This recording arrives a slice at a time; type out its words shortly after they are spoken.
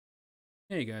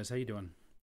Hey guys, how you doing?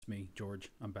 It's me,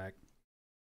 George. I'm back.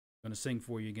 Gonna sing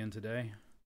for you again today.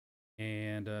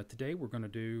 And today we're gonna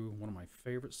do one of my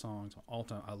favorite songs of all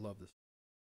time. I love this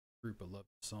group. I love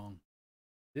this song.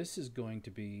 This is going to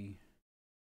be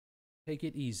 "Take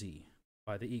It Easy"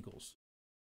 by the Eagles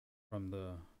from this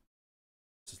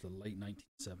is the late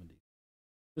 1970s.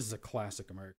 This is a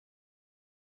classic American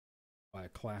by a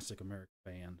classic American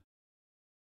band.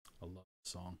 I love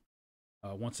this song.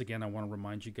 Once again, I want to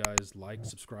remind you guys, like,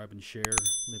 subscribe, and share.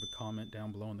 Leave a comment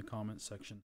down below in the comment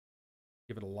section.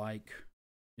 Give it a like.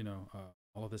 You know,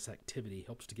 all of this activity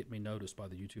helps to get me noticed by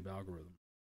the YouTube algorithm.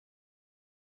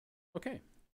 Okay,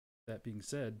 that being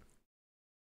said,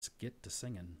 let's get to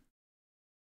singing.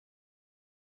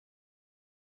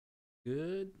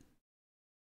 Good.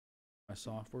 My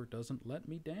software doesn't let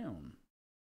me down.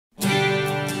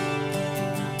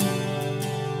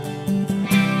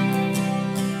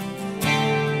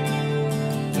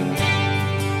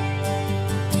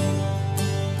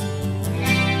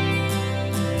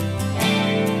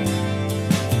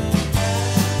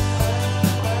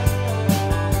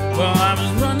 Well, I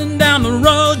was running down the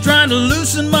road trying to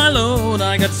loosen my load.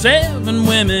 I got 7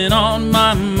 women on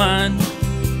my mind.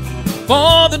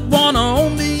 4 that wanna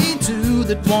own me, 2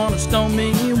 that wanna stone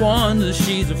me, 1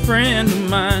 she's a friend of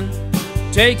mine.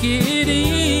 Take it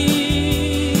easy,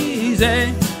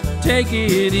 take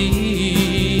it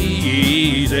easy.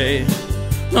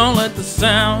 Don't let the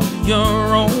sound of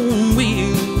your own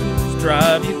wheels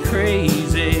drive you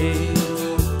crazy.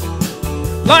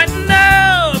 Lighten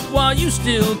up while you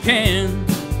still can.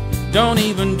 Don't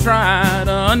even try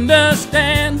to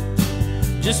understand.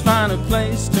 Just find a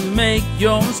place to make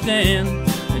your stand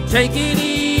and take it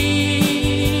easy.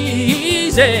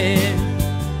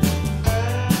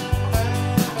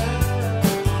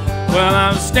 Well,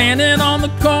 I was standing on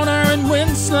the corner in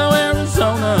Winslow,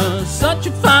 Arizona. Such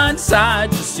a fine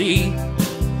sight to see.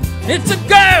 It's a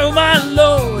girl, my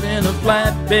lord, in a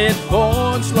flatbed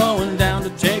Ford, slowing down to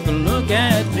take a look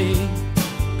at me.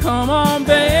 Come on,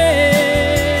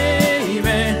 baby,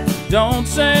 don't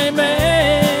say maybe.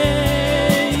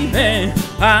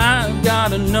 I've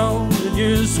gotta know that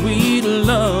your sweet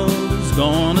love is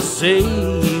gonna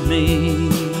save me.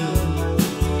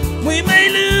 We may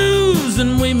lose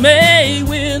and we may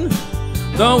win,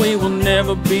 though we will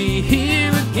never be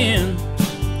here again.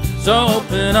 So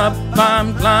open up,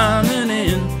 I'm climbing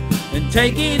in, and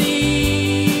take it easy.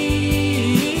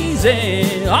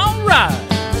 All right.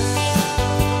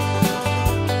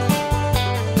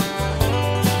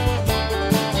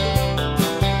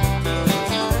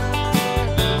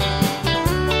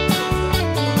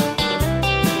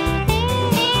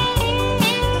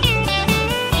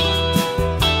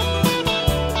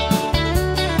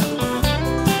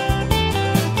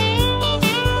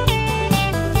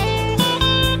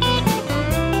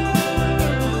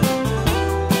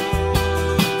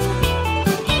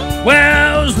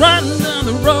 Well, I was riding down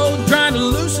the road trying to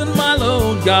loosen my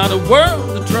load. Got a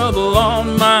world of trouble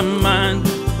on my mind.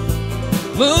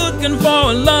 Looking for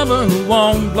a lover who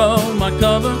won't blow my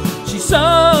cover. She's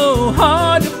so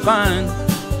hard to find.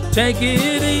 Take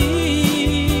it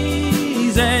easy,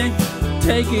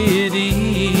 take it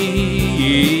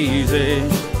easy.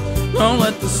 Don't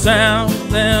let the sound of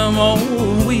them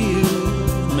old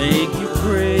wheels make you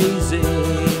crazy.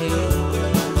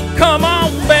 Come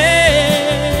on, baby,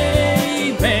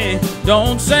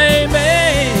 don't say maybe.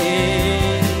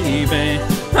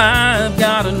 I've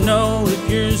gotta know that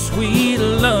your sweet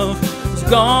love is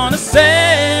gonna save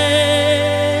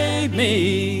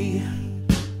me.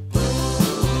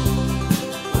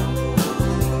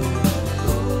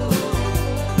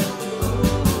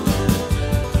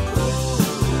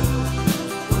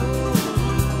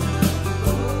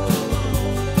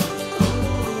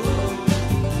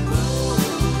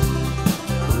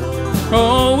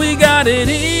 Oh, we got it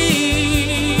easy.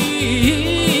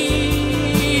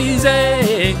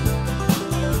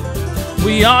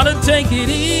 We ought to take it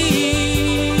easy.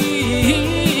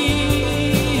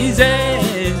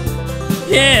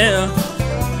 Yeah.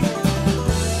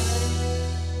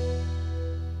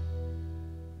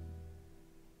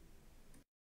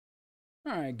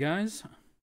 All right, guys. I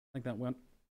think that went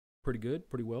pretty good,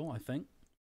 pretty well, I think.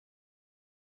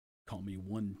 Call me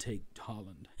one take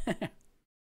Holland.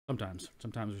 Sometimes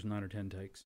there's 9 or 10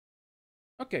 takes.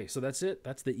 Okay, so that's it.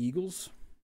 That's the Eagles.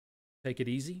 Take It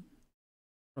Easy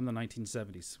from the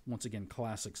 1970s. Once again,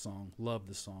 classic song. Love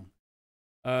this song.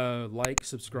 Like,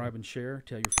 subscribe, and share.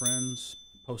 Tell your friends.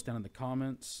 Post down in the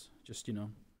comments. Just, you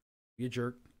know, be a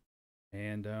jerk.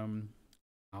 And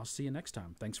I'll see you next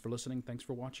time. Thanks for listening. Thanks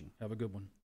for watching. Have a good one.